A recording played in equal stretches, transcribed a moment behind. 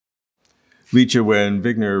Licia, when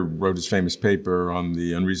Wigner wrote his famous paper on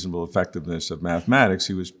the unreasonable effectiveness of mathematics,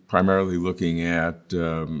 he was primarily looking at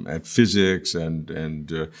physics and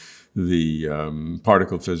the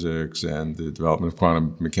particle physics and the development of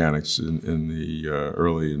quantum mechanics in the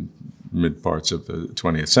early and mid parts of the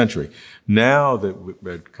 20th century. Now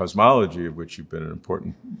that cosmology, of which you've been an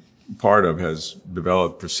important part of, has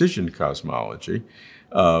developed precision cosmology,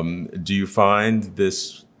 do you find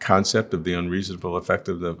this concept of the unreasonable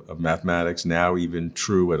effectiveness of mathematics now even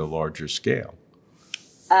true at a larger scale?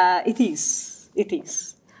 It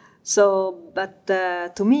is. So, but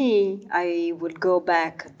to me, I will go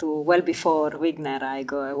back to well before Wigner. I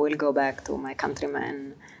will go back to my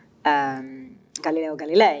countryman Galileo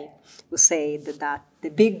Galilei, who said that the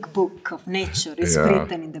big book of nature is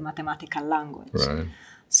written in the mathematical language. Right.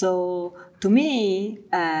 So, to me,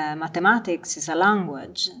 mathematics is a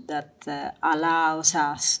language that allows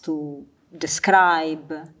us to describe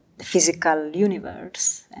the physical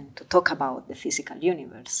universe and to talk about the physical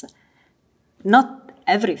universe. Not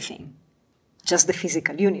everything, just the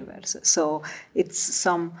physical universe. So, it's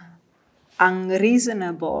some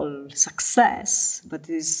unreasonable success, but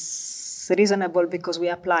it's reasonable because we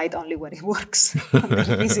applied only where it works on the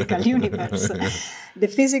physical universe. The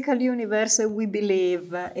physical universe, we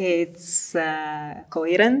believe it's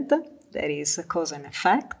coherent, there is a cause and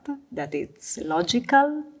effect, that it's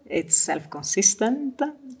logical, it's self-consistent.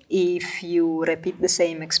 If you repeat the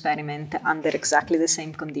same experiment under exactly the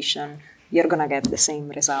same condition, you're going to get the same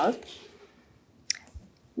result,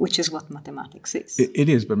 which is what mathematics is. It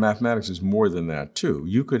is, but mathematics is more than that, too.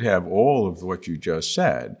 You could have all of what you just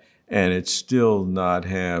said, and it still not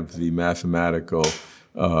have the mathematical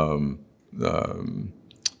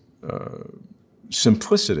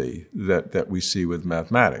simplicity that we see with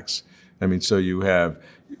mathematics. I mean, so you have,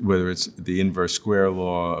 whether it's the inverse square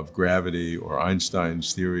law of gravity or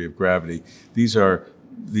Einstein's theory of gravity, these are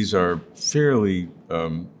fairly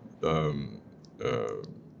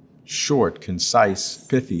short, concise,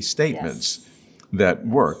 pithy statements that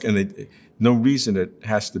work, and no reason it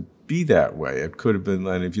has to be that way. It could have been,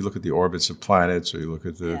 and if you look at the orbits of planets, or you look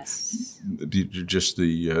at just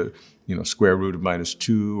the square root of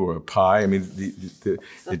 -2 or pi. I mean,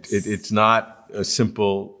 it's not a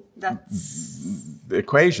simple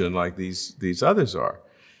equation like these others are.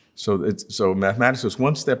 So mathematics was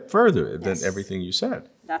one step further than everything you said.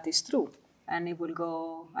 That is true. And it will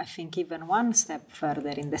go, I think, even one step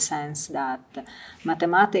further in the sense that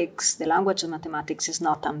mathematics, the language of mathematics is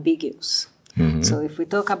not ambiguous. Mm-hmm. So if we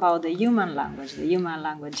talk about the human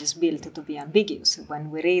language is built to be ambiguous.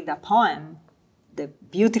 When we read a poem, the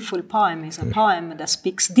beautiful poem is a poem that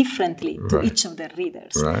speaks differently to each of the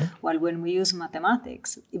readers. Right. While when we use mathematics,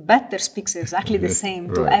 it better speaks exactly the same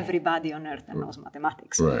to everybody on Earth that knows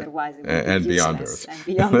mathematics. Right. Otherwise it would be beyond useless. Earth. And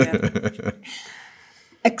beyond Earth.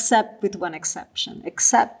 Except with one exception.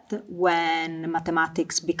 Except when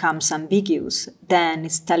mathematics becomes ambiguous, then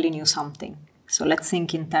it's telling you something. So let's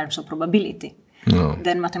think in terms of probability. No.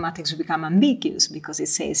 Then mathematics become ambiguous because it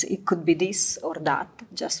says it could be this or that,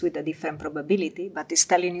 just with a different probability, but it's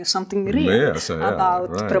telling you something real about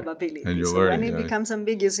probability. And so when it becomes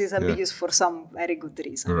ambiguous, it's ambiguous for some very good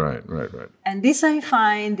reason. Right. And this I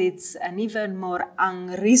find it's an even more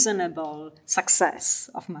unreasonable success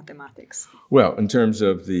of mathematics. Well, in terms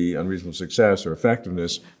of the unreasonable success or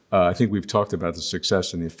effectiveness, I think we've talked about the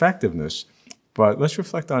success and the effectiveness, but let's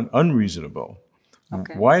reflect on unreasonable.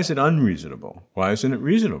 Okay. Why is it unreasonable? Why isn't it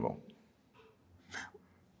reasonable?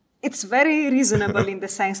 It's very reasonable in the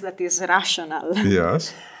sense that it's rational.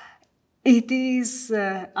 Yes. It is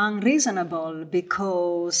unreasonable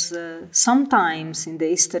because sometimes in the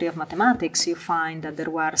history of mathematics you find that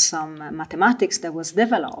there were some mathematics that was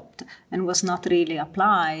developed and was not really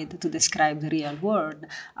applied to describe the real world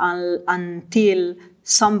until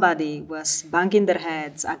somebody was banging their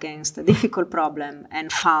heads against a difficult problem and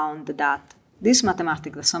found that this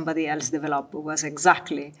mathematics that somebody else developed was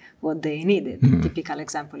exactly what they needed. Mm-hmm. Typical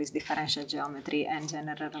example is differential geometry and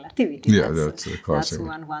general relativity. Yeah, that's a classic. That's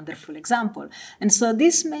one wonderful example. And so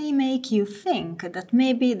this may make you think that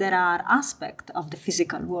maybe there are aspects of the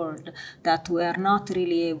physical world that we are not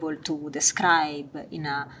really able to describe in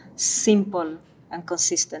a simple and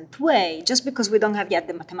consistent way, just because we don't have yet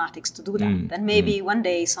the mathematics to do that. Then maybe one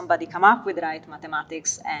day somebody come up with the right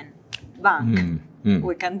mathematics and bang,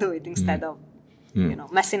 we can do it instead of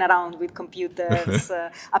messing around with computers,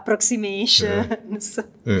 approximations.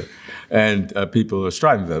 And people are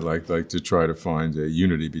striving that, like to try to find a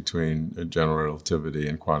unity between general relativity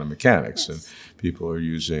and quantum mechanics. Yes. And people are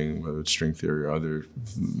using, whether it's string theory or other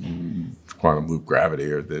quantum loop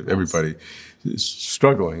gravity, or everybody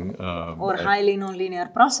struggling. Or highly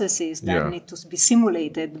nonlinear processes that need to be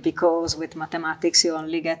simulated, because with mathematics you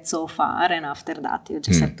only get so far, and after that you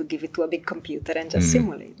just have to give it to a big computer and just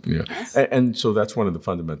simulate. Yeah. Yes? And so that's one of the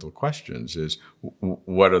fundamental questions is,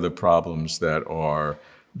 what are the problems that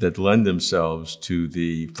lend themselves to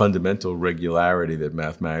the fundamental regularity that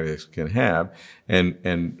mathematics can have,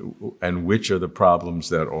 and which are the problems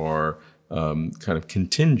that are kind of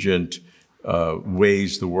contingent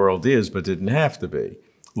ways the world is, but didn't have to be,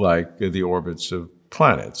 like the orbits of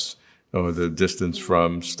planets or the distance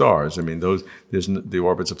from stars. I mean, the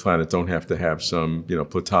orbits of planets don't have to have some,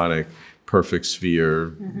 Platonic perfect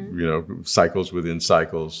sphere, cycles within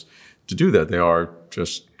cycles to do that. They are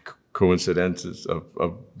just coincidences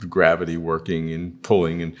of gravity working and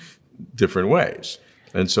pulling in different ways.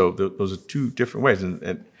 And so those are two different ways.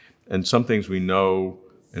 And some things we know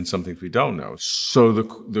and some things we don't know. So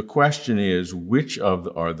the question is, which of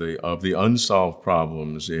the unsolved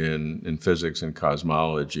problems in physics and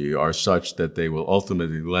cosmology are such that they will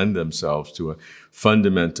ultimately lend themselves to a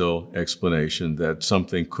fundamental explanation that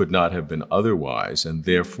something could not have been otherwise, and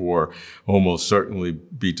therefore almost certainly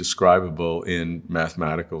be describable in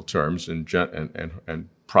mathematical terms and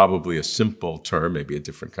probably a simple term, maybe a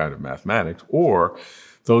different kind of mathematics, or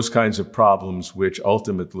those kinds of problems which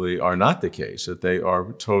ultimately are not the case, that they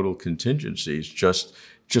are total contingencies, just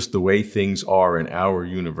the way things are in our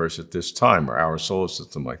universe at this time, or our solar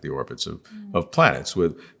system, like the orbits of planets,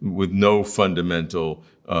 with no fundamental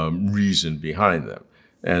reason behind them.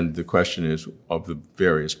 And the question is, of the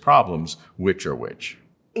various problems, which are which?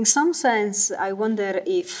 In some sense, I wonder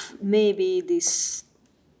if maybe these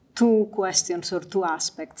two questions or two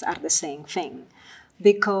aspects are the same thing.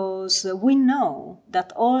 Because we know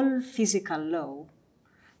that all physical law,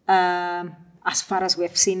 as far as we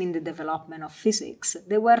have seen in the development of physics,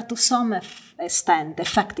 they were to some extent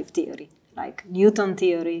effective theory. Like Newton's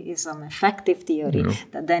theory is an effective theory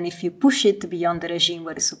that then if you push it beyond the regime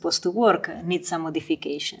where it's supposed to work, needs a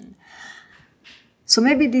modification. So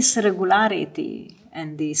maybe this regularity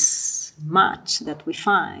and this match that we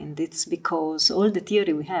find, it's because all the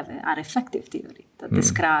theory we have are effective theory that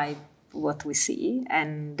describe what we see,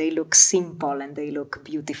 and they look simple and they look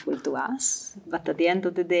beautiful to us, but at the end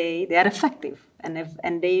of the day they are effective,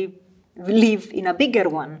 and they live in a bigger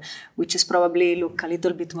one, which is probably look a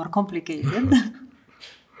little bit more complicated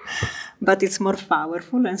but it's more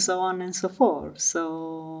powerful, and so on and so forth.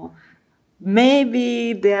 So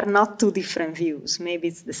maybe they are not two different views, maybe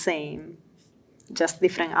it's the same, just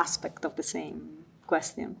different aspect of the same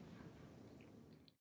question.